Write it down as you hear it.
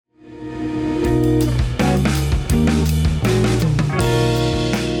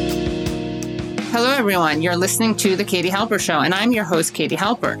everyone. You're listening to The Katie Halper Show, and I'm your host, Katie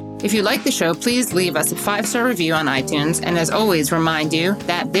Halper. If you like the show, please leave us a 5-star review on iTunes, and as always, remind you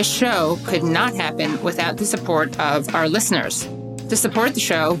that this show could not happen without the support of our listeners. To support the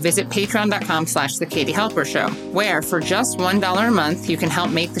show, visit patreon.com/The Katie Halper Show, where for just $1 a month, you can help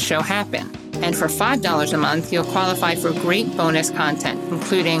make the show happen. And for $5 a month, you'll qualify for great bonus content,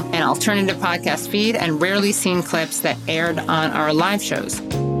 including an alternative podcast feed and rarely seen clips that aired on our live shows.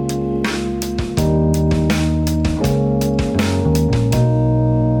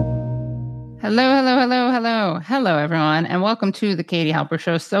 Hello, everyone, and welcome to The Katie Halper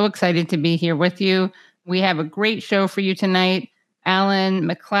Show. So excited to be here with you. We have a great show for you tonight. Alan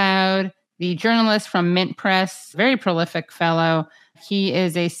MacLeod, the journalist from Mint Press, very prolific fellow. He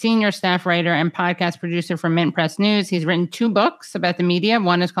is a senior staff writer and podcast producer for Mint Press News. He's written 2 books about the media.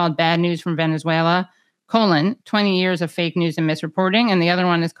 One is called Bad News from Venezuela, 20 years of fake news and misreporting. And the other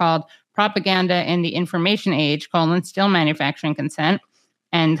one is called Propaganda in the Information Age, Still Manufacturing Consent,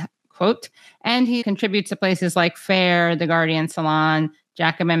 and quote. And he contributes to places like Fair, The Guardian, Salon,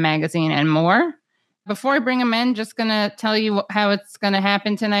 Jacobin Magazine, and more. Before I bring him in, just going to tell you how it's going to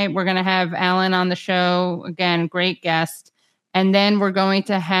happen tonight. We're going to have Alan on the show. Again, great guest. And then we're going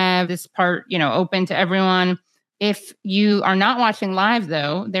to have this part, open to everyone. If you are not watching live,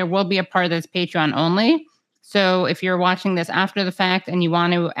 though, there will be a part that's Patreon only. So if you're watching this after the fact and you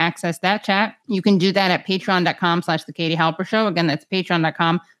want to access that chat, you can do that at patreon.com/The Katie Halper Show. Again, that's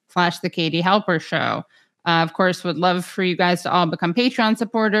patreon.com/The Katie Halper Show. Of course, would love for you guys to all become Patreon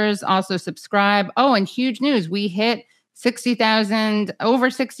supporters. Also subscribe. Oh, and huge news. We hit over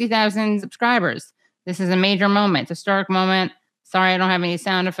 60,000 subscribers. This is a major moment, historic moment. Sorry, I don't have any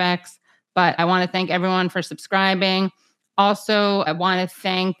sound effects, but I want to thank everyone for subscribing. Also, I want to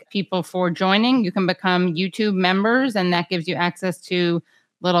thank people for joining. You can become YouTube members, and that gives you access to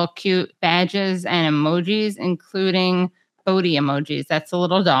little cute badges and emojis, including Bodhi emojis. That's a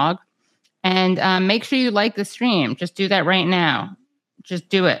little dog. And make sure you like the stream. Just do that right now. Just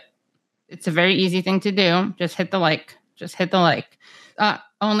do it. It's a very easy thing to do. Just hit the like.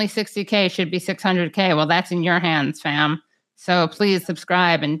 Only 60K should be 600K. Well, that's in your hands, fam. So please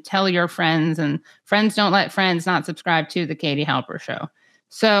subscribe and tell your friends. And friends don't let friends not subscribe to The Katie Halper Show.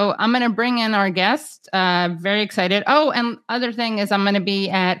 So I'm going to bring in our guest. Very excited. Oh, and other thing is I'm going to be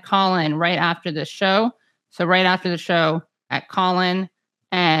at Call-In right after the show. So right after the show at Call-In.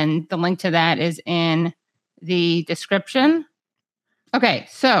 And the link to that is in the description. Okay,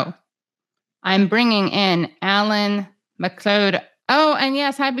 so I'm bringing in Alan MacLeod. Oh, and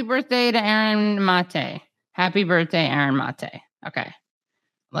yes, happy birthday to Aaron Mate. Happy birthday, Aaron Mate. Okay,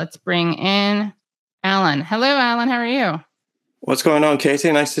 let's bring in Alan. Hello, Alan. How are you? What's going on,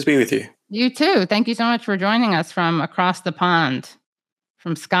 Katie? Nice to be with you. You too. Thank you so much for joining us from across the pond.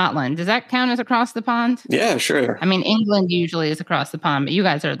 From Scotland. Does that count as across the pond? Yeah, sure. I mean, England usually is across the pond, but you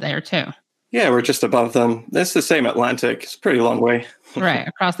guys are there too. Yeah, we're just above them. It's the same Atlantic. It's a pretty long way. Right,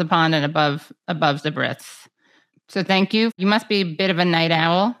 across the pond and above the Brits. So thank you. You must be a bit of a night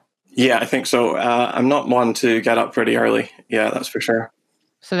owl. Yeah, I think so. I'm not one to get up pretty early. Yeah, that's for sure.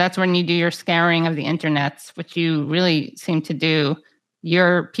 So that's when you do your scouring of the internets, which you really seem to do.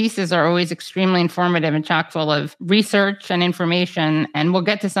 Your pieces are always extremely informative and chock full of research and information. And we'll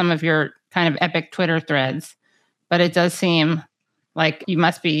get to some of your kind of epic Twitter threads. But it does seem like you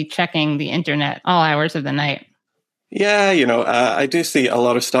must be checking the internet all hours of the night. Yeah, I do see a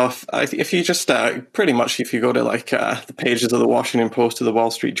lot of stuff. If you just pretty much, if you go to the pages of the Washington Post or the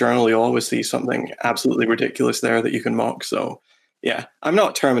Wall Street Journal, you'll always see something absolutely ridiculous there that you can mock. So yeah, I'm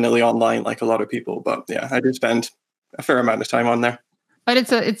not terminally online like a lot of people, but yeah, I do spend a fair amount of time on there. But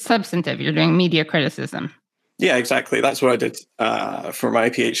it's substantive. You're doing media criticism. Yeah, exactly. That's what I did for my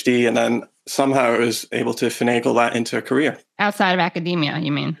PhD. And then somehow I was able to finagle that into a career. Outside of academia,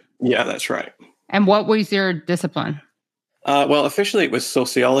 you mean? Yeah, that's right. And what was your discipline? Well, officially it was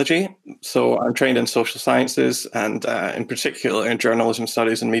sociology. So I'm trained in social sciences and in particular in journalism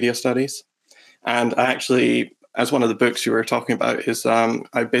studies and media studies. And I actually, as one of the books you were talking about, is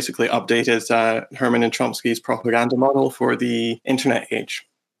I basically updated Herman and Chomsky's propaganda model for the internet age.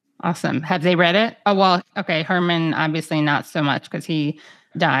 Awesome. Have they read it? Oh, well, okay. Herman, obviously not so much because he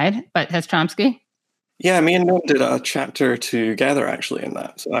died, but has Chomsky? Yeah, me and Noam did a chapter together actually in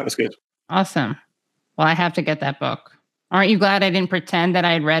that. So that was good. Awesome. Well, I have to get that book. Aren't you glad I didn't pretend that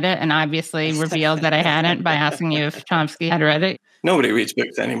I had read it and obviously revealed that I hadn't by asking you if Chomsky had read it? Nobody reads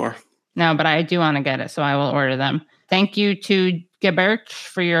books anymore. No, but I do want to get it, so I will order them. Thank you to Gebert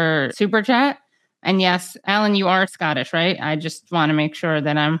for your super chat. And yes, Alan, you are Scottish, right? I just want to make sure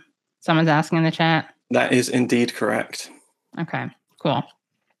that someone's asking in the chat. That is indeed correct. Okay, cool.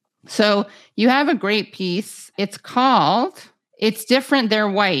 So you have a great piece. It's called It's Different, They're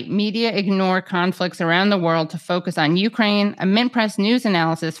White. Media Ignore Conflicts Around the World to Focus on Ukraine. A Mint Press news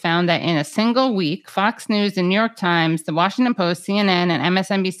analysis found that in a single week, Fox News, the New York Times, the Washington Post, CNN, and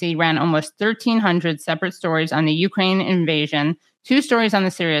MSNBC ran almost 1,300 separate stories on the Ukraine invasion, 2 stories on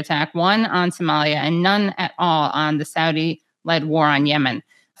the Syria attack, 1 on Somalia, and none at all on the Saudi-led war on Yemen.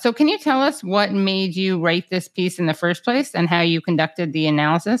 So can you tell us what made you write this piece in the first place and how you conducted the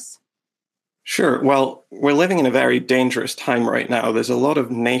analysis? Sure. Well, we're living in a very dangerous time right now. There's a lot of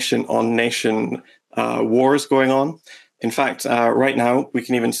nation-on-nation wars going on. In fact, right now, we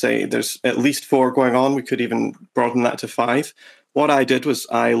can even say there's at least 4 going on. We could even broaden that to 5. What I did was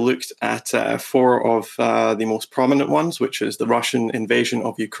I looked at 4 of the most prominent ones, which is the Russian invasion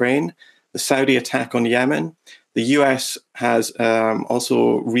of Ukraine, the Saudi attack on Yemen. The US has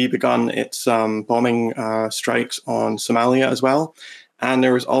also re-begun its bombing strikes on Somalia as well. And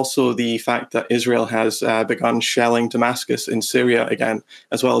there was also the fact that Israel has begun shelling Damascus in Syria again,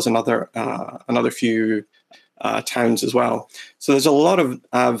 as well as another few towns as well. So there's a lot of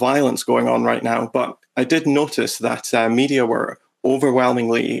violence going on right now. But I did notice that media were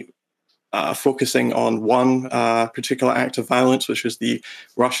overwhelmingly focusing on one particular act of violence, which was the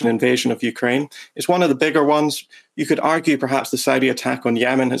Russian invasion of Ukraine. It's one of the bigger ones. You could argue perhaps the Saudi attack on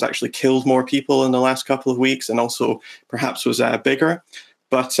Yemen has actually killed more people in the last couple of weeks and also perhaps was bigger.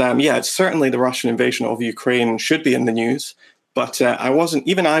 But yeah, it's certainly the Russian invasion of Ukraine should be in the news. But I wasn't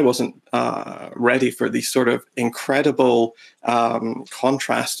ready for the sort of incredible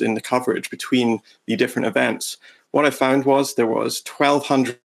contrast in the coverage between the different events. What I found was there was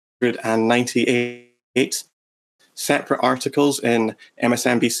 1,298 separate articles in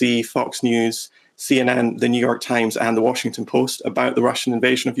MSNBC, Fox News, CNN, the New York Times, and the Washington Post about the Russian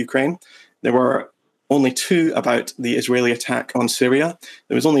invasion of Ukraine. There were only 2 about the Israeli attack on Syria.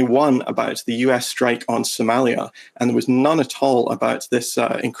 There was only 1 about the US strike on Somalia. And there was none at all about this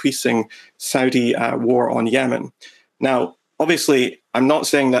increasing Saudi war on Yemen. Now, obviously, I'm not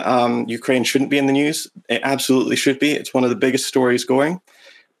saying that Ukraine shouldn't be in the news. It absolutely should be. It's one of the biggest stories going.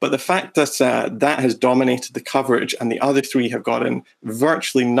 But the fact that that has dominated the coverage and the other 3 have gotten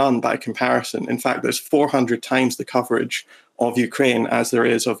virtually none by comparison. In fact, there's 400 times the coverage of Ukraine as there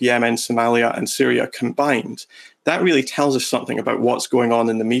is of Yemen, Somalia, and Syria combined. That really tells us something about what's going on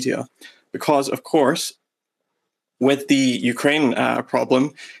in the media. Because, of course, with the Ukraine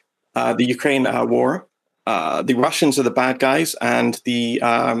problem, the Ukraine war, the Russians are the bad guys, and the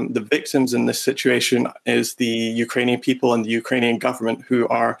victims in this situation is the Ukrainian people and the Ukrainian government, who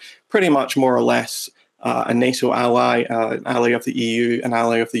are pretty much more or less a NATO ally, an ally of the EU, an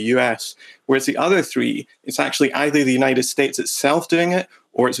ally of the US. Whereas the other 3, it's actually either the United States itself doing it,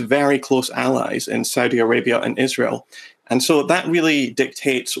 or it's very close allies in Saudi Arabia and Israel. And so that really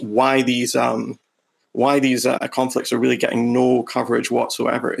dictates why these conflicts are really getting no coverage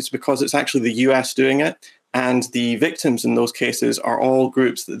whatsoever. It's because it's actually the US doing it, and the victims in those cases are all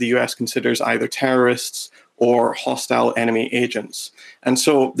groups that the US considers either terrorists or hostile enemy agents. And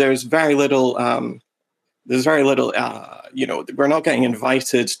so there's very little, we're not getting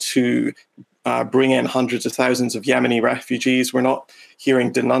invited to bring in hundreds of thousands of Yemeni refugees. We're not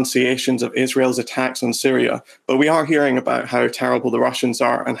hearing denunciations of Israel's attacks on Syria, but we are hearing about how terrible the Russians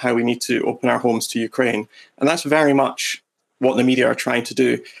are and how we need to open our homes to Ukraine. And that's very much what the media are trying to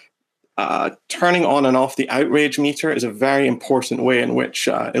do. Turning on and off the outrage meter is a very important way in which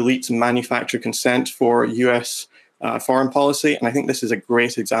elites manufacture consent for US foreign policy. And I think this is a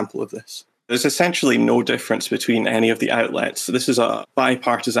great example of this. There's essentially no difference between any of the outlets. This is a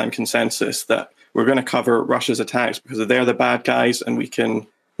bipartisan consensus that we're going to cover Russia's attacks because they're the bad guys and we can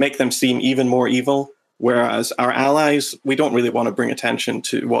make them seem even more evil. Whereas our allies, we don't really want to bring attention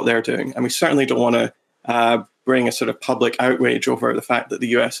to what they're doing. And we certainly don't want to bring a sort of public outrage over the fact that the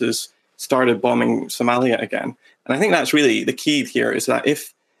US has started bombing Somalia again. And I think that's really the key here, is that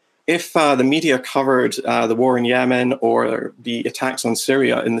if the media covered the war in Yemen or the attacks on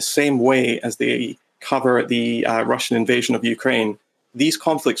Syria in the same way as they cover the Russian invasion of Ukraine, these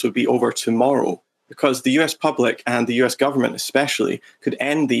conflicts would be over tomorrow, because the US public and the US government especially could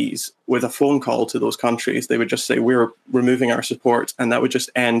end these with a phone call to those countries. They would just say, we're removing our support, and that would just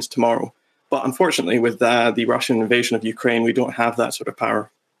end tomorrow. But unfortunately, with the Russian invasion of Ukraine, we don't have that sort of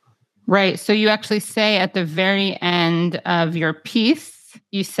power. Right. So you actually say at the very end of your piece,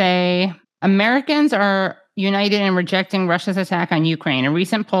 you say, Americans are united in rejecting Russia's attack on Ukraine. A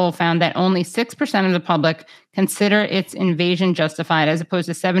recent poll found that only 6% of the public consider its invasion justified, as opposed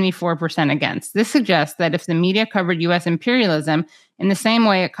to 74% against. This suggests that if the media covered U.S. imperialism in the same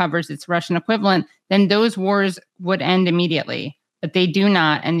way it covers its Russian equivalent, then those wars would end immediately. but they do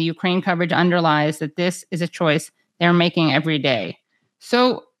not. And the Ukraine coverage underlies that this is a choice they're making every day.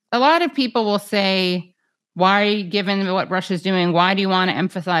 So a lot of people will say, why, given what Russia's doing, why do you want to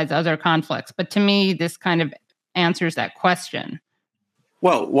emphasize other conflicts? But to me, this kind of answers that question.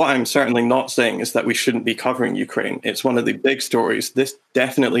 Well, what I'm certainly not saying is that we shouldn't be covering Ukraine. It's one of the big stories. This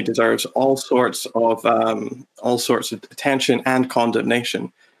definitely deserves all sorts of attention and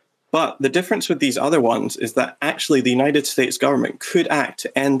condemnation. But the difference with these other ones is that actually the United States government could act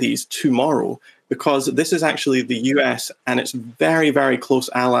to end these tomorrow, because this is actually the US and its very, very close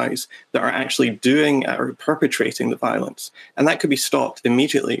allies that are actually doing or perpetrating the violence. And that could be stopped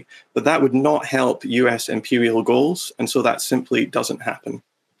immediately, but that would not help US imperial goals. And so that simply doesn't happen.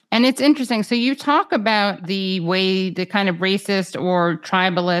 And it's interesting. So you talk about the kind of racist or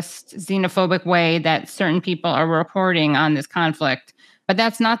tribalist, xenophobic way that certain people are reporting on this conflict. But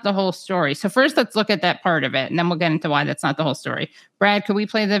that's not the whole story. So first, let's look at that part of it, and then we'll get into why that's not the whole story. Brad, could we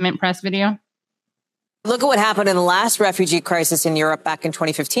play the Mint Press video? Look at what happened in the last refugee crisis in Europe back in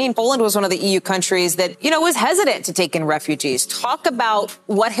 2015. Poland was one of the EU countries that, was hesitant to take in refugees. Talk about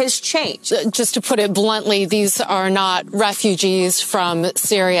what has changed. Just to put it bluntly, these are not refugees from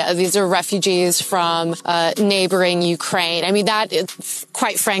Syria. These are refugees from neighboring Ukraine. I mean, that,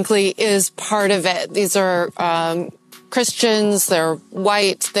 quite frankly, is part of it. These are Christians, they're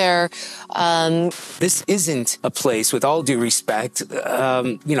white, This isn't a place, with all due respect,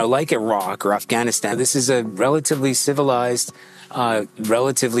 like Iraq or Afghanistan. This is a relatively civilized,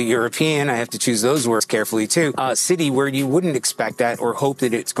 relatively European, I have to choose those words carefully too, city where you wouldn't expect that or hope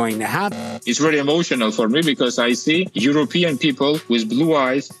that it's going to happen. It's very emotional for me because I see European people with blue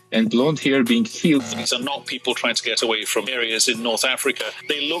eyes and blonde hair being killed. These are not people trying to get away from areas in North Africa.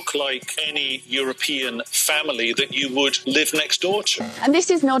 They look like any European family that you would live next door to. And this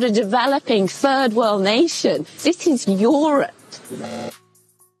is not a developing third world nation. This is Europe.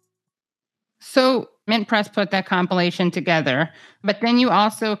 So Mint Press put that compilation together. But then you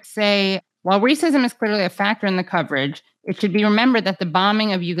also say, while racism is clearly a factor in the coverage, it should be remembered that the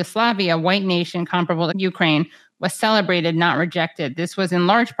bombing of Yugoslavia, a white nation comparable to Ukraine, was celebrated, not rejected. This was in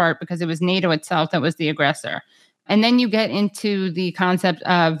large part because it was NATO itself that was the aggressor. And then you get into the concept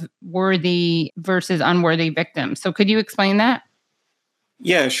of worthy versus unworthy victims. So could you explain that?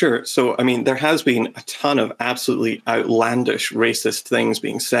 Yeah, sure. So, there has been a ton of absolutely outlandish racist things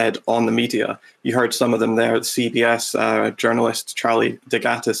being said on the media. You heard some of them there. The CBS journalist Charlie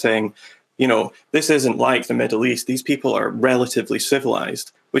DeGatta saying, this isn't like the Middle East. These people are relatively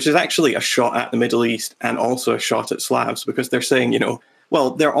civilized, which is actually a shot at the Middle East and also a shot at Slavs, because they're saying, well,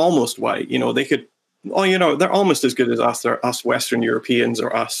 they're almost white. They could, they're almost as good as us. They're us Western Europeans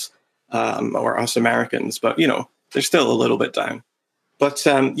or us Americans, but, they're still a little bit down. But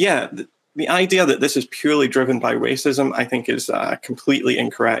the idea that this is purely driven by racism, I think, is completely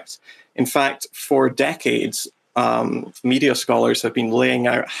incorrect. In fact, for decades, media scholars have been laying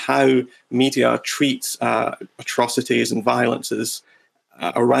out how media treats atrocities and violences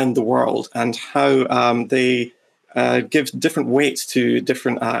around the world, and how they give different weights to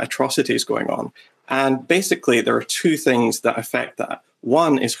different atrocities going on. And basically, there are two things that affect that.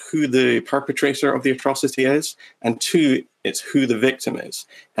 One is who the perpetrator of the atrocity is, and two, it's who the victim is.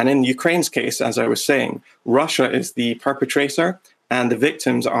 And in Ukraine's case, as I was saying, Russia is the perpetrator, and the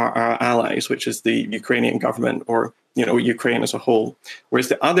victims are our allies, which is the Ukrainian government, or Ukraine as a whole. Whereas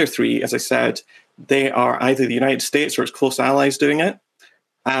the other three, as I said, they are either the United States or its close allies doing it,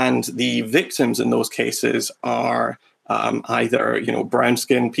 and the victims in those cases are either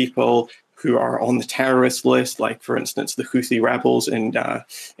brown-skinned people who are on the terrorist list, like, for instance, the Houthi rebels in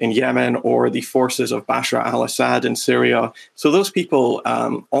Yemen, or the forces of Bashar al-Assad in Syria. So those people,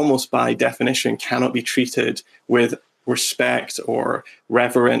 almost by definition, cannot be treated with respect or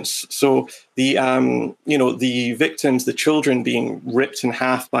reverence. So the victims, the children being ripped in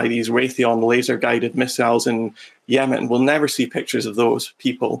half by these Raytheon laser-guided missiles in Yemen, will never see pictures of those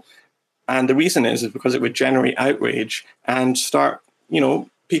people. And the reason is because it would generate outrage and start,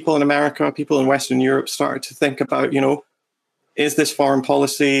 people in America, people in Western Europe started to think about, is this foreign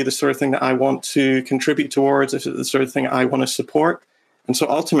policy the sort of thing that I want to contribute towards? Is it the sort of thing I want to support? And so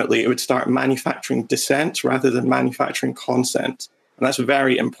ultimately, it would start manufacturing dissent rather than manufacturing consent. And that's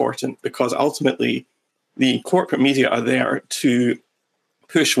very important, because ultimately, the corporate media are there to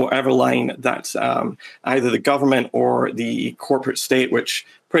push whatever line that either the government or the corporate state, which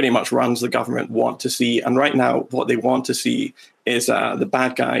pretty much runs the government, want to see. And right now, what they want to see is the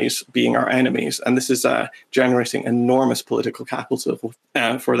bad guys being our enemies. And this is generating enormous political capital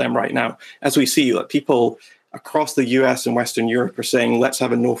for them right now. As we see, that people across the US and Western Europe are saying, let's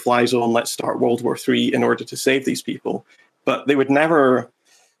have a no-fly zone, let's start World War III in order to save these people. but they would never,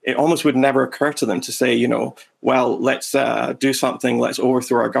 it almost would never occur to them to say, well, let's do something, let's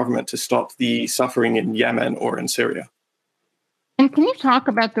overthrow our government to stop the suffering in Yemen or in Syria. And can you talk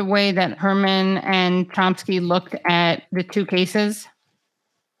about the way that Herman and Chomsky looked at the two cases?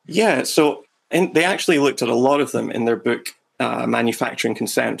 Yeah, so they actually looked at a lot of them in their book, Manufacturing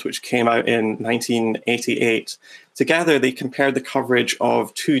Consent, which came out in 1988. Together, they compared the coverage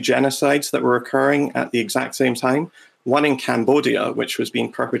of two genocides that were occurring at the exact same time, one in Cambodia, which was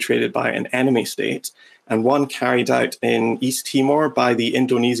being perpetrated by an enemy state, and one carried out in East Timor by the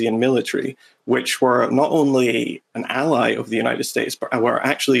Indonesian military, which were not only an ally of the United States, but were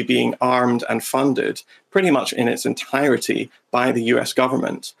actually being armed and funded pretty much in its entirety by the US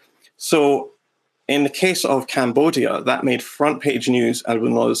government. So in the case of Cambodia, that made front page news and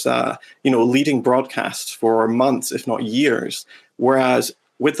was, leading broadcasts for months, if not years. Whereas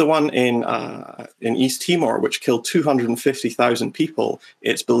with the one in East Timor, which killed 250,000 people,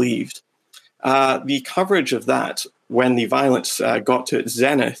 it's believed, the coverage of that, when the violence got to its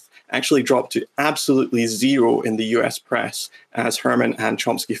zenith, actually dropped to absolutely zero in the US press, as Herman and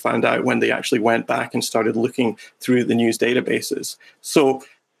Chomsky found out when they actually went back and started looking through the news databases. So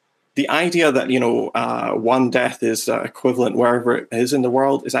the idea that, one death is equivalent wherever it is in the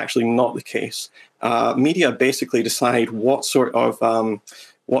world is actually not the case. Media basically decide what sort of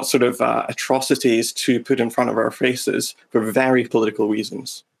atrocities to put in front of our faces for very political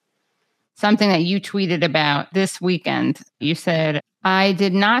reasons. Something that you tweeted about this weekend. You said, I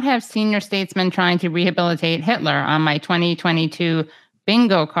did not have senior statesmen trying to rehabilitate Hitler on my 2022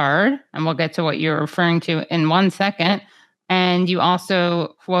 bingo card. And we'll get to what you're referring to in 1 second. And you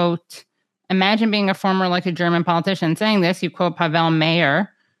also quote, imagine being a former elected German politician. Saying this, you quote Pavel Mayer,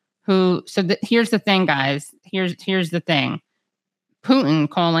 who, here's the thing, guys. Here's the thing.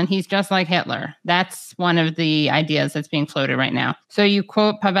 Putin, he's just like Hitler. That's one of the ideas that's being floated right now. So you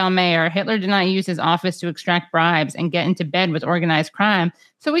quote Pavel Mayer, Hitler did not use his office to extract bribes and get into bed with organized crime.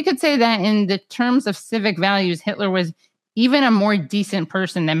 So we could say that in the terms of civic values, Hitler was even a more decent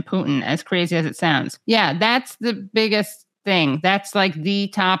person than Putin, as crazy as it sounds. Yeah, that's the biggest thing. That's like the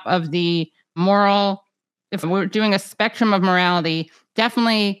top of the moral. If we're doing a spectrum of morality,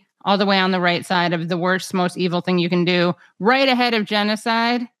 definitely all the way on the right side of the worst, most evil thing you can do, right ahead of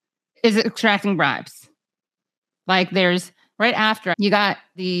genocide, is extracting bribes. Like there's right after, you got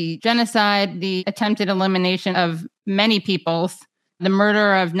the genocide, the attempted elimination of many peoples, the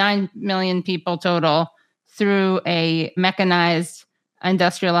murder of 9 million people total through a mechanized,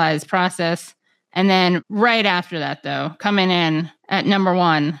 industrialized process. And then right after that, though, coming in at number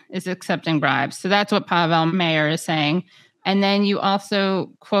one is accepting bribes. So that's what Pavel Mayer is saying. And then you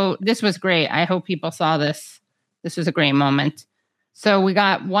also quote, this was great. I hope people saw this. This was a great moment. So we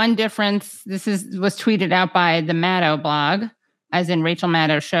got one difference. This was tweeted out by the Maddow blog, as in Rachel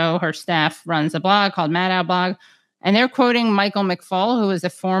Maddow's show. Her staff runs a blog called Maddow blog. And they're quoting Michael McFaul, who is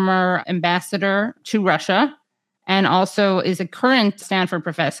a former ambassador to Russia and also is a current Stanford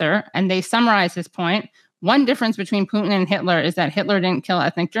professor. And they summarize his point. One difference between Putin and Hitler is that Hitler didn't kill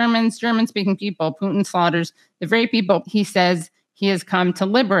ethnic Germans, German-speaking people. Putin slaughters the very people he says he has come to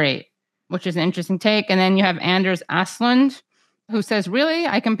liberate, which is an interesting take. And then you have Anders Aslund, who says, really,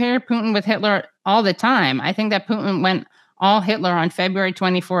 I compare Putin with Hitler all the time. I think that Putin went all Hitler on February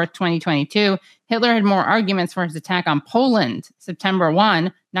 24th, 2022. Hitler had more arguments for his attack on Poland, September 1,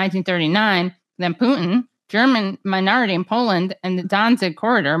 1939, than Putin. German minority in Poland and the Danzig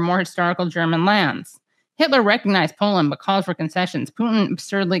corridor, more historical German lands. Hitler recognized Poland but called for concessions. Putin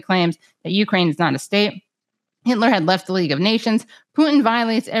absurdly claims that Ukraine is not a state. Hitler had left the League of Nations. Putin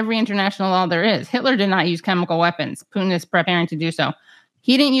violates every international law there is. Hitler did not use chemical weapons. Putin is preparing to do so.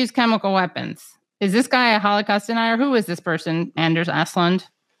 He didn't use chemical weapons. Is this guy a Holocaust denier? Who is this person, Anders Aslund?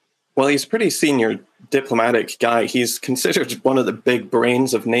 Well, he's a pretty senior diplomatic guy. He's considered one of the big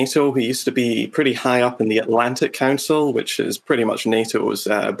brains of NATO. He used to be pretty high up in the Atlantic Council, which is pretty much NATO's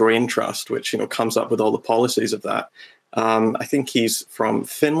brain trust, which comes up with all the policies of that. I think he's from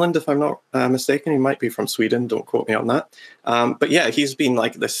Finland, if I'm not mistaken. He might be from Sweden. Don't quote me on that. But yeah, he's been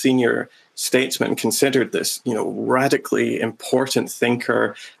like the senior statesman, considered this, radically important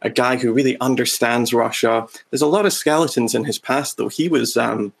thinker, a guy who really understands Russia. There's a lot of skeletons in his past, though. He was,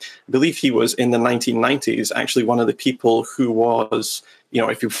 I believe he was in the 1990s, actually one of the people who was,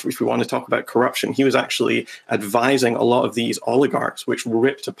 if we want to talk about corruption, he was actually advising a lot of these oligarchs, which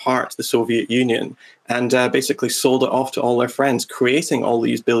ripped apart the Soviet Union and basically sold it off to all their friends, creating all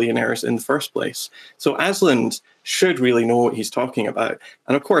these billionaires in the first place. So Aslund should really know what he's talking about.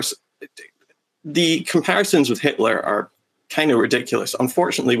 And of course, the comparisons with Hitler are kind of ridiculous.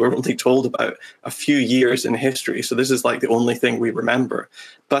 Unfortunately, we're only told about a few years in history, so this is like the only thing we remember.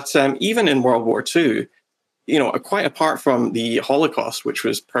 But even in World War II, quite apart from the Holocaust, which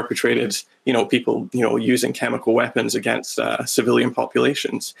was perpetrated, people, using chemical weapons against civilian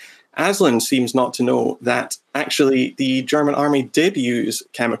populations, Aslan seems not to know that actually the German army did use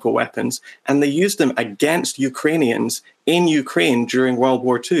chemical weapons, and they used them against Ukrainians in Ukraine during World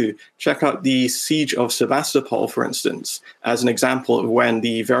War II. Check out the siege of Sevastopol, for instance, as an example of when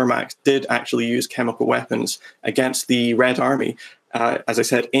the Wehrmacht did actually use chemical weapons against the Red Army. As I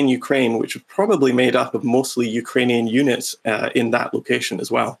said, in Ukraine, which was probably made up of mostly Ukrainian units in that location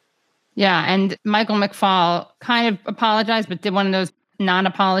as well. Yeah, and Michael McFaul kind of apologized, but did one of those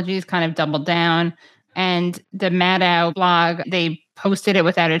non-apologies, kind of doubled down. And the Maddow blog, they posted it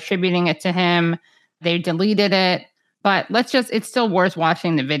without attributing it to him. They deleted it. But it's still worth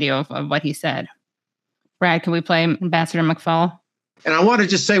watching the video of what he said. Brad, can we play Ambassador McFaul? And I want to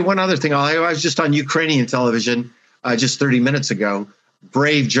just say one other thing. I was just on Ukrainian television just 30 minutes ago.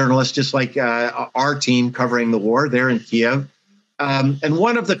 Brave journalists, just like our team covering the war there in Kiev. And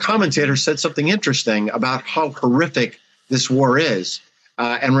one of the commentators said something interesting about how horrific this war is.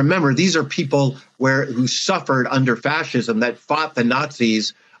 And remember, these are people who suffered under fascism, that fought the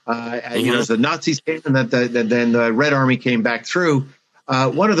Nazis. As the Nazis came and then the Red Army came back through.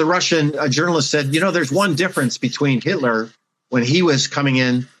 One of the Russian journalists said, there's one difference between Hitler when he was coming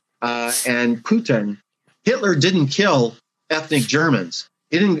in and Putin. Hitler didn't kill ethnic Germans.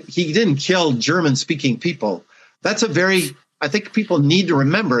 He didn't kill German-speaking people. That's I think people need to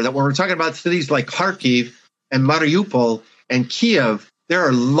remember that when we're talking about cities like Kharkiv and Mariupol and Kiev, there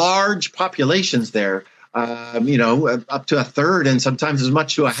are large populations there, up to a third and sometimes as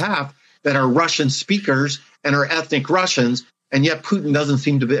much to a half that are Russian speakers and are ethnic Russians. And yet Putin doesn't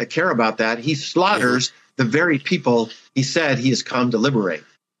seem to care about that. He slaughters the very people he said he has come to liberate.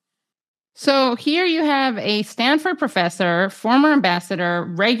 So here you have a Stanford professor, former ambassador,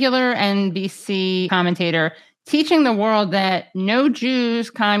 regular NBC commentator, teaching the world that no Jews,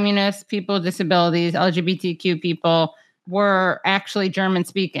 communists, people with disabilities, LGBTQ people were actually German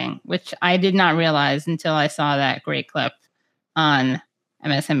speaking, which I did not realize until I saw that great clip on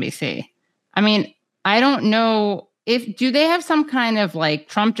MSNBC. I mean, I don't know do they have some kind of like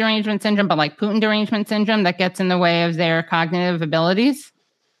Trump derangement syndrome, but like Putin derangement syndrome that gets in the way of their cognitive abilities?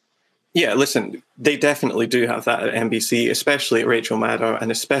 Yeah, listen, they definitely do have that at NBC, especially at Rachel Maddow and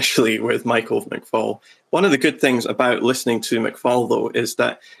especially with Michael McFaul. One of the good things about listening to McFaul, though, is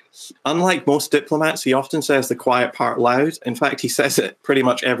that unlike most diplomats, he often says the quiet part loud. In fact, he says it pretty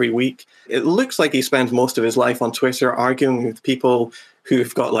much every week. It looks like he spends most of his life on Twitter arguing with people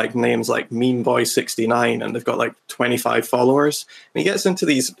who've got like names like Mean Boy 69 and they've got like 25 followers. And he gets into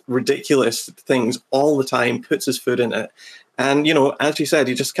these ridiculous things all the time, puts his foot in it. And, as you said,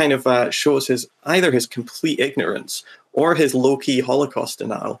 he just kind of shows either his complete ignorance or his low-key Holocaust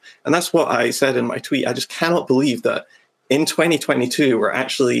denial. And that's what I said in my tweet. I just cannot believe that in 2022, we're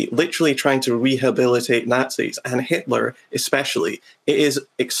actually literally trying to rehabilitate Nazis and Hitler especially. It is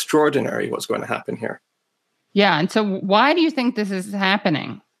extraordinary what's going to happen here. Yeah. And so why do you think this is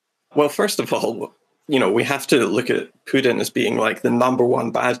happening? Well, first of all, we have to look at Putin as being like the number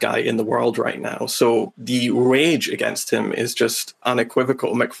one bad guy in the world right now. So the rage against him is just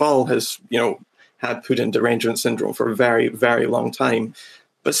unequivocal. McFaul has, had Putin derangement syndrome for a very, very long time.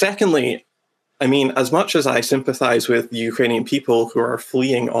 But secondly, I mean, as much as I sympathize with the Ukrainian people who are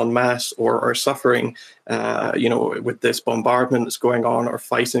fleeing en masse or are suffering, with this bombardment that's going on or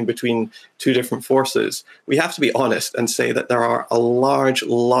fighting between two different forces, we have to be honest and say that there are a large,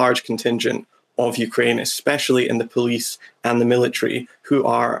 large contingent of Ukraine, especially in the police and the military, who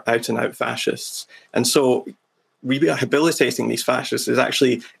are out-and-out fascists. And so rehabilitating these fascists is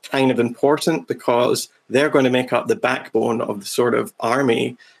actually kind of important because they're going to make up the backbone of the sort of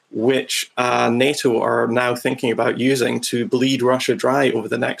army which NATO are now thinking about using to bleed Russia dry over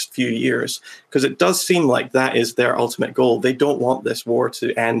the next few years. Because it does seem like that is their ultimate goal. They don't want this war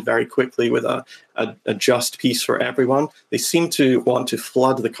to end very quickly with a just peace for everyone. They seem to want to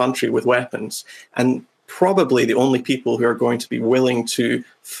flood the country with weapons. And probably the only people who are going to be willing to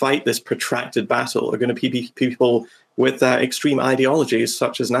fight this protracted battle are going to be people with extreme ideologies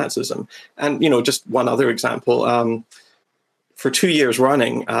such as Nazism. And, just one other example, for 2 years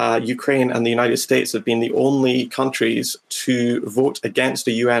running, Ukraine and the United States have been the only countries to vote against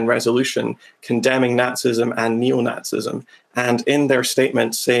a UN resolution condemning Nazism and neo-Nazism. And in their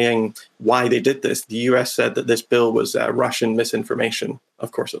statement saying why they did this, the US said that this bill was Russian misinformation.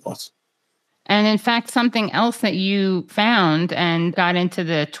 Of course it was. And in fact, something else that you found and got into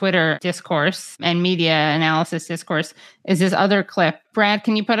the Twitter discourse and media analysis discourse is this other clip. Brad,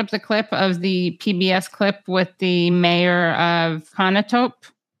 can you put up the clip of the PBS clip with the mayor of Konotop?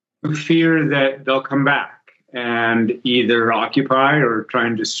 Fear that they'll come back and either occupy or try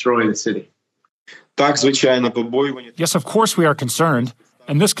and destroy the city. Yes, of course we are concerned,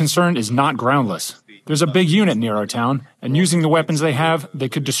 and this concern is not groundless. There's a big unit near our town, and using the weapons they have, they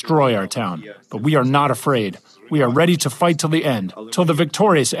could destroy our town. But we are not afraid. We are ready to fight till the end, till the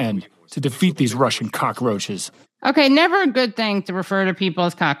victorious end, to defeat these Russian cockroaches. Okay, never a good thing to refer to people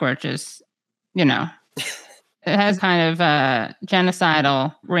as cockroaches. You know, it has kind of a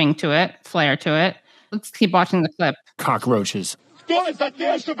genocidal ring to it, flair to it. Let's keep watching the clip. Cockroaches.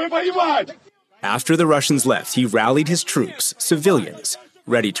 After the Russians left, he rallied his troops, civilians,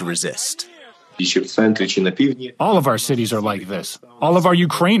 ready to resist. All of our cities are like this. All of our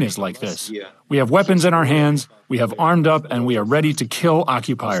Ukraine is like this. We have weapons in our hands, we have armed up, and we are ready to kill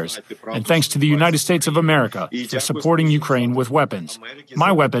occupiers. And thanks to the United States of America for supporting Ukraine with weapons.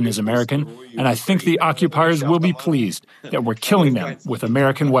 My weapon is American, and I think the occupiers will be pleased that we're killing them with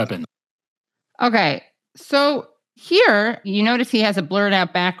American weapons. Okay, so here, you notice he has a blurred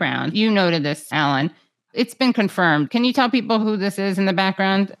out background. You noted this, Alan. It's been confirmed. Can you tell people who this is in the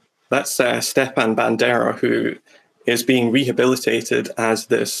background? That's Stepan Bandera, who is being rehabilitated as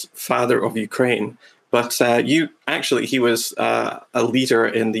this father of Ukraine. But he was a leader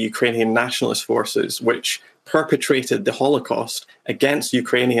in the Ukrainian nationalist forces, which perpetrated the Holocaust against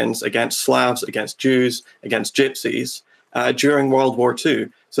Ukrainians, against Slavs, against Jews, against Gypsies during World War II.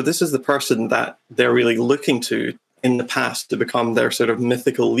 So this is the person that they're really looking to in the past to become their sort of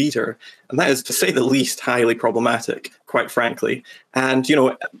mythical leader. And that is, to say the least, highly problematic, quite frankly. And,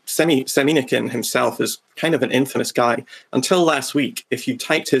 Semenikin himself is kind of an infamous guy. Until last week, if you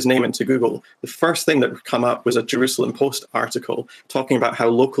typed his name into Google, the first thing that would come up was a Jerusalem Post article talking about how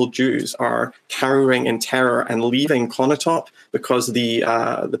local Jews are cowering in terror and leaving Konotop because the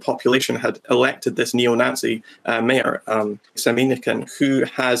population had elected this neo-Nazi mayor, Semenikin, who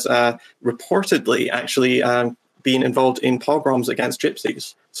has reportedly actually been involved in pogroms against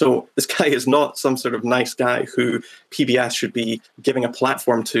gypsies. So this guy is not some sort of nice guy who PBS should be giving a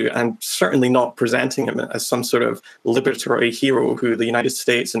platform to, and certainly not presenting him as some sort of liberatory hero who the United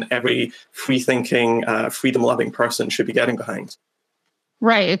States and every free-thinking, freedom-loving person should be getting behind.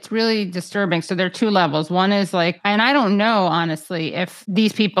 Right. It's really disturbing. So there are two levels. One is like, and I don't know, honestly, if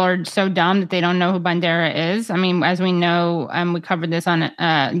these people are so dumb that they don't know who Bandera is. I mean, as we know, we covered this on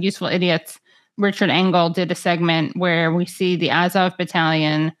Useful Idiots, Richard Engel did a segment where we see the Azov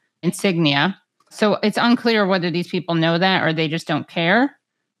battalion insignia. So it's unclear whether these people know that or they just don't care.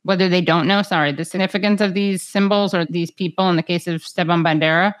 Whether they don't know, the significance of these symbols or these people in the case of Stepan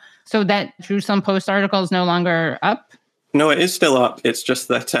Bandera. So that Jerusalem Post article is no longer up? No, it is still up. It's just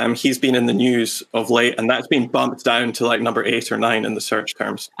that he's been in the news of late, and that's been bumped down to like number 8 or 9 in the search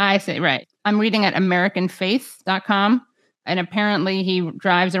terms. I see, right. I'm reading at AmericanFaith.com. And apparently he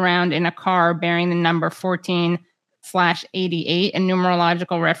drives around in a car bearing the number 14/88, a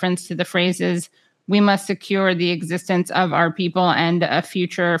numerological reference to the phrases, "We must secure the existence of our people and a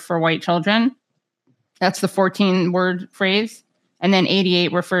future for white children." That's the 14-word phrase. And then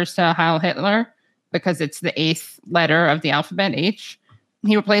 88 refers to Heil Hitler because it's the 8th letter of the alphabet, H.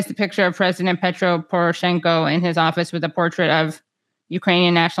 He replaced the picture of President Petro Poroshenko in his office with a portrait of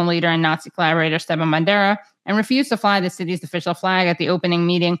Ukrainian national leader and Nazi collaborator Stepan Bandera, and refused to fly the city's official flag at the opening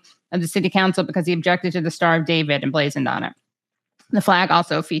meeting of the city council because he objected to the Star of David emblazoned on it. The flag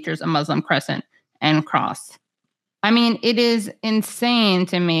also features a Muslim crescent and cross. I mean, it is insane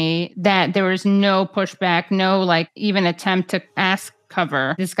to me that there was no pushback, no even attempt to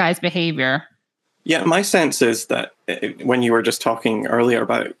cover this guy's behavior. Yeah, my sense is that when you were just talking earlier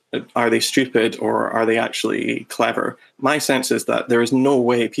about are they stupid or are they actually clever, my sense is that there is no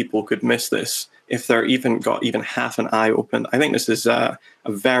way people could miss this if they're got even half an eye open. I think this is a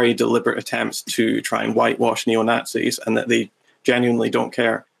very deliberate attempt to try and whitewash neo-Nazis and that they genuinely don't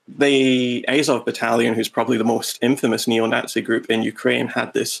care. The Azov battalion, who's probably the most infamous neo-Nazi group in Ukraine,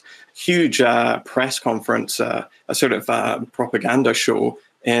 had this huge press conference, a sort of propaganda show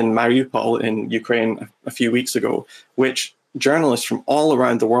in Mariupol in Ukraine a few weeks ago, which journalists from all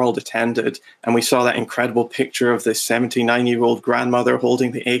around the world attended. And we saw that incredible picture of this 79-year-old grandmother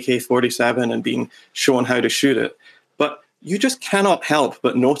holding the AK-47 and being shown how to shoot it. But you just cannot help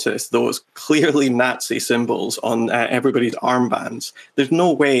but notice those clearly Nazi symbols on everybody's armbands. There's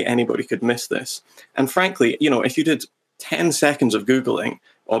no way anybody could miss this. And frankly, if you did 10 seconds of Googling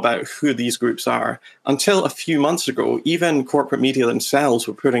about who these groups are. Until a few months ago, even corporate media themselves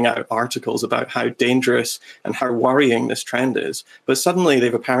were putting out articles about how dangerous and how worrying this trend is. But suddenly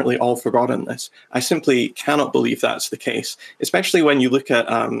they've apparently all forgotten this. I simply cannot believe that's the case, especially when you look at,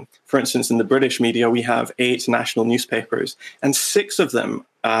 for instance, in the British media, we have 8 national newspapers, and 6 of them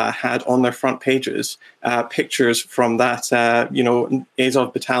had on their front pages pictures from that,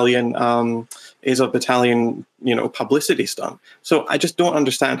 Azov battalion, publicity stunt. So I just don't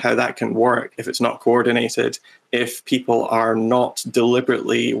understand how that can work if it's not coordinated, if people are not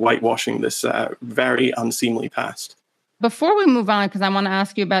deliberately whitewashing this very unseemly past. Before we move on, because I want to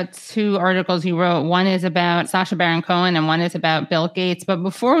ask you about 2 articles you wrote. One is about Sacha Baron Cohen and one is about Bill Gates. But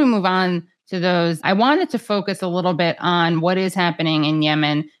before we move on to those, I wanted to focus a little bit on what is happening in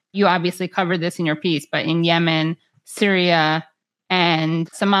Yemen. You obviously covered this in your piece, but in Yemen, Syria, and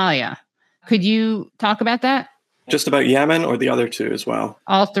Somalia. Could you talk about that? Just about Yemen or the other 2 as well?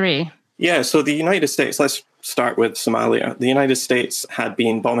 All 3. Yeah, so the United States, let's start with Somalia. The United States had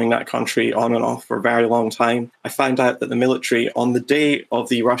been bombing that country on and off for a very long time. I found out that the military, on the day of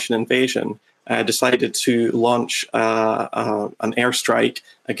the Russian invasion, decided to launch an airstrike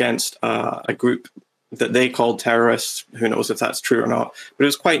against a group that they called terrorists. Who knows if that's true or not, but it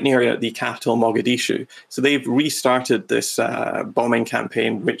was quite near the capital, Mogadishu. So they've restarted this bombing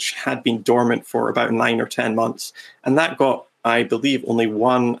campaign, which had been dormant for about 9 or 10 months. And that got, I believe, only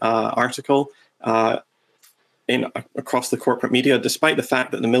one article across the corporate media, despite the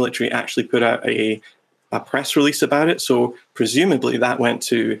fact that the military actually put out a press release about it. So presumably that went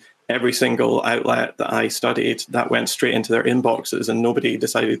to every single outlet that I studied, that went straight into their inboxes and nobody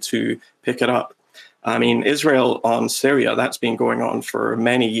decided to pick it up. I mean, Israel on Syria, that's been going on for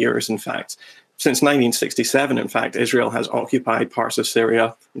many years, in fact. Since 1967, in fact, Israel has occupied parts of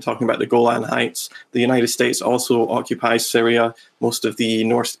Syria. I'm talking about the Golan Heights. The United States also occupies Syria, most of the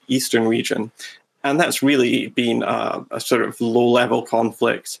northeastern region. And that's really been a sort of low-level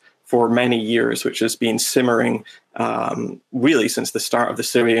conflict for many years, which has been simmering really since the start of the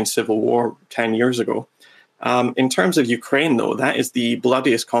Syrian civil war 10 years ago. In terms of Ukraine, though, that is the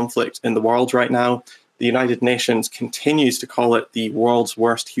bloodiest conflict in the world right now. The United Nations continues to call it the world's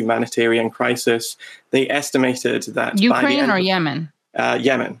worst humanitarian crisis. They estimated that Ukraine or Yemen?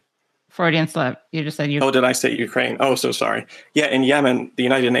 Yemen. Freudian slip. You just said Ukraine. Oh, did I say Ukraine? Oh, so sorry. Yeah, in Yemen, the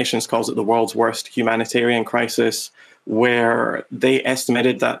United Nations calls it the world's worst humanitarian crisis, where they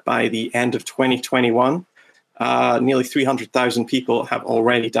estimated that by the end of 2021, nearly 300,000 people have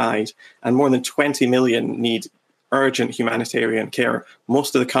already died, and more than 20 million need urgent humanitarian care.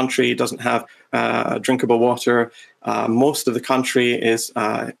 Most of the country doesn't have drinkable water. Most of the country is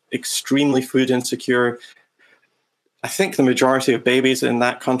extremely food insecure. I think the majority of babies in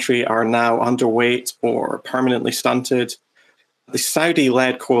that country are now underweight or permanently stunted. The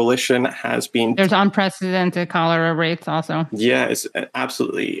Saudi-led coalition has been... There's unprecedented cholera rates also. Yeah, it's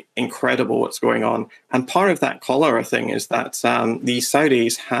absolutely incredible what's going on. And part of that cholera thing is that the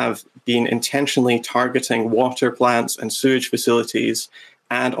Saudis have been intentionally targeting water plants and sewage facilities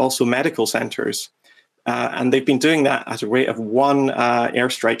and also medical centers. And they've been doing that at a rate of 1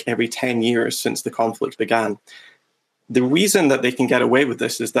 airstrike every 10 years since the conflict began. The reason that they can get away with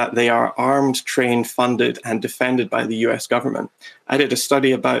this is that they are armed, trained, funded, and defended by the US government. I did a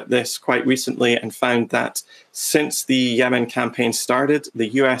study about this quite recently and found that since the Yemen campaign started, the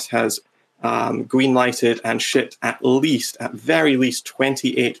US has green-lighted and shipped at very least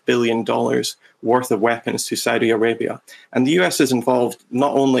 $28 billion worth of weapons to Saudi Arabia. And the US is involved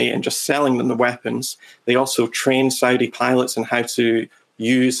not only in just selling them the weapons, they also train Saudi pilots in how to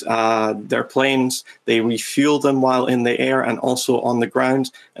use their planes. They refuel them while in the air and also on the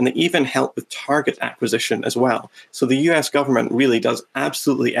ground, and they even help with target acquisition as well. So the US government really does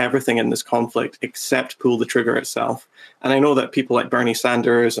absolutely everything in this conflict except pull the trigger itself. And I know that people like Bernie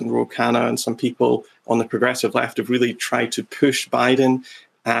Sanders and Ro Khanna and some people on the progressive left have really tried to push Biden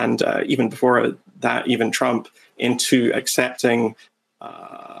and even before that, even Trump into accepting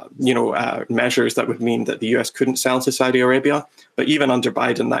measures that would mean that the US couldn't sell to Saudi Arabia. But even under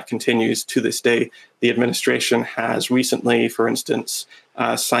Biden, that continues to this day. The administration has recently, for instance,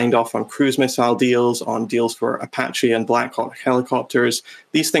 signed off on cruise missile deals, on deals for Apache and Black Hawk helicopters.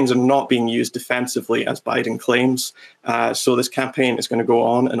 These things are not being used defensively, as Biden claims. So this campaign is going to go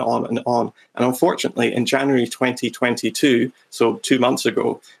on and on and on. And unfortunately, in January 2022, so 2 months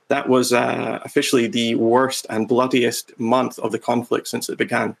ago, that was officially the worst and bloodiest month of the conflict since it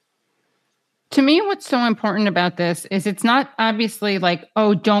began. To me, what's so important about this is it's not obviously like,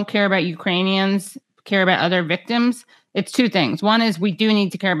 oh, don't care about Ukrainians, care about other victims. It's 2 things. One is we do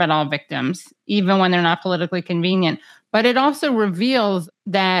need to care about all victims, even when they're not politically convenient. But it also reveals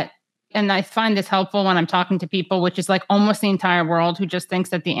that, and I find this helpful when I'm talking to people, which is like almost the entire world who just thinks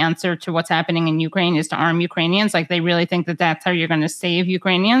that the answer to what's happening in Ukraine is to arm Ukrainians. Like they really think that that's how you're going to save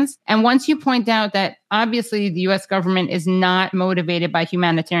Ukrainians. And once you point out that obviously the US government is not motivated by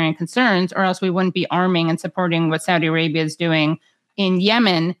humanitarian concerns, or else we wouldn't be arming and supporting what Saudi Arabia is doing in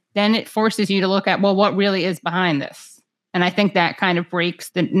Yemen, then it forces you to look at, well, what really is behind this? And I think that kind of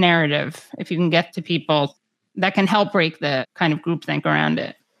breaks the narrative. If you can get to people, that can help break the kind of groupthink around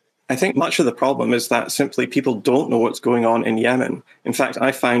it. I think much of the problem is that simply people don't know what's going on in Yemen. In fact,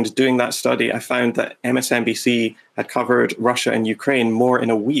 I found doing that study, I found that MSNBC had covered Russia and Ukraine more in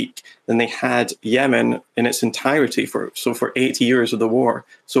a week than they had Yemen in its entirety for 8 years of the war.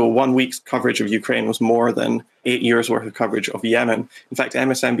 So 1 week's coverage of Ukraine was more than 8 years worth of coverage of Yemen. In fact,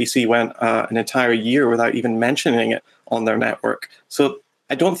 MSNBC went an entire year without even mentioning it on their network. So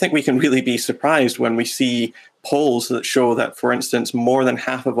I don't think we can really be surprised when we see polls that show that, for instance, more than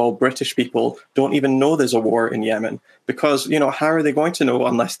half of all British people don't even know there's a war in Yemen. Because, how are they going to know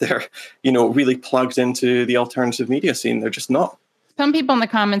unless they're, really plugged into the alternative media scene? They're just not. Some people in the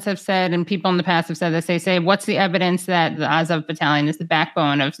comments have said, and people in the past have said this, they say, what's the evidence that the Azov battalion is the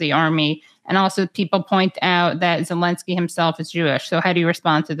backbone of the army? And also people point out that Zelensky himself is Jewish. So how do you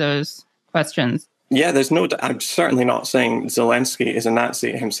respond to those questions? Yeah, I'm certainly not saying Zelensky is a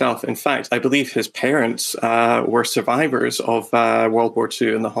Nazi himself. In fact, I believe his parents were survivors of World War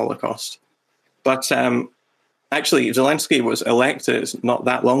II and the Holocaust. But actually, Zelensky was elected not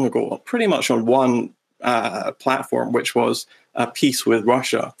that long ago, pretty much on one platform, which was peace with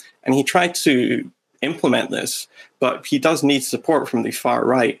Russia. And he tried to implement this, but he does need support from the far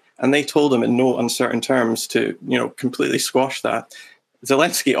right. And they told him in no uncertain terms to, completely squash that.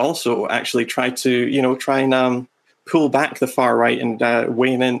 Zelensky also actually tried to, pull back the far right and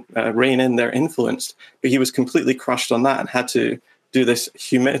rein in their influence. But he was completely crushed on that and had to do this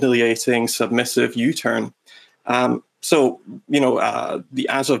humiliating, submissive U-turn. The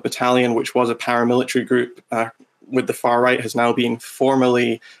Azov battalion, which was a paramilitary group with the far right, has now been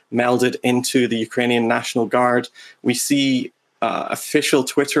formally melded into the Ukrainian National Guard. We see official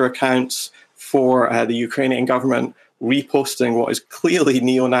Twitter accounts for the Ukrainian government reposting what is clearly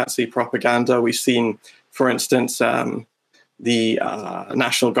neo-Nazi propaganda. We've seen, for instance, the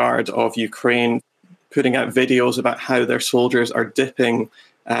National Guard of Ukraine putting out videos about how their soldiers are dipping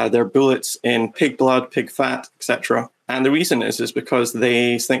their bullets in pig blood, pig fat, etc. And the reason is because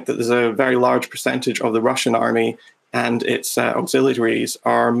they think that there's a very large percentage of the Russian army and its auxiliaries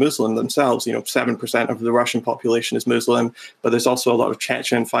are Muslim themselves. 7% of the Russian population is Muslim, but there's also a lot of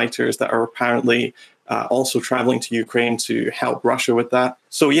Chechen fighters that are apparently also traveling to Ukraine to help Russia with that.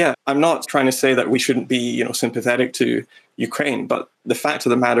 So yeah, I'm not trying to say that we shouldn't be, sympathetic to Ukraine, but the fact of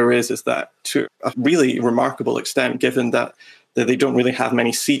the matter is that to a really remarkable extent, given that they don't really have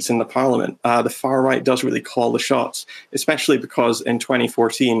many seats in the parliament, the far right does really call the shots, especially because in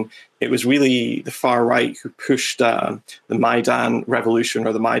 2014, it was really the far right who pushed the Maidan revolution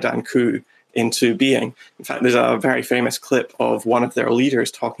or the Maidan coup into being. In fact, there's a very famous clip of one of their leaders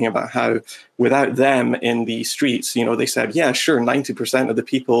talking about how without them in the streets, they said, yeah, sure, 90% of the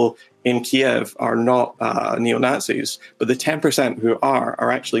people in Kiev are not neo-Nazis, but the 10% who are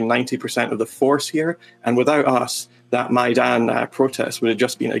actually 90% of the force here. And without us, that Maidan protest would have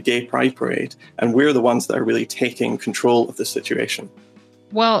just been a gay pride parade. And we're the ones that are really taking control of the situation.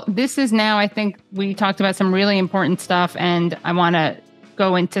 Well, this is now, I think we talked about some really important stuff, and I want to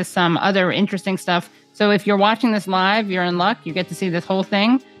go into some other interesting stuff. So if you're watching this live, you're in luck. You get to see this whole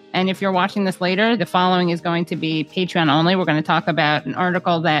thing. And if you're watching this later, the following is going to be Patreon only. We're going to talk about an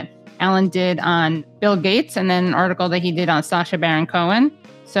article that Alan did on Bill Gates and then an article that he did on Sacha Baron Cohen.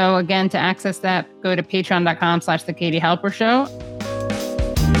 So again, to access that, go to patreon.com/The Katie Halper Show.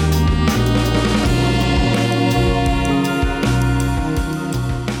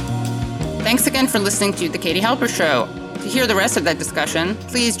 Thanks again for listening to The Katie Halper Show. To hear the rest of that discussion,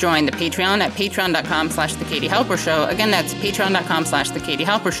 please join the Patreon at patreon.com/The Katie Halper Show. Again, that's patreon.com/The Katie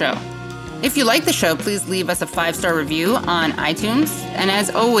Halper Show. If you like the show, please leave us a 5-star review on iTunes. And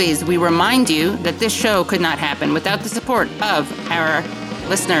as always, we remind you that this show could not happen without the support of our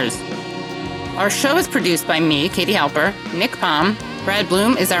listeners. Our show is produced by me, Katie Halper, Nick Palm. Brad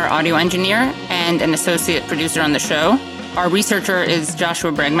Bloom is our audio engineer and an associate producer on the show. Our researcher is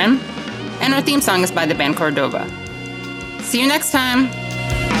Joshua Bregman. And our theme song is by the band Cordova. See you next time.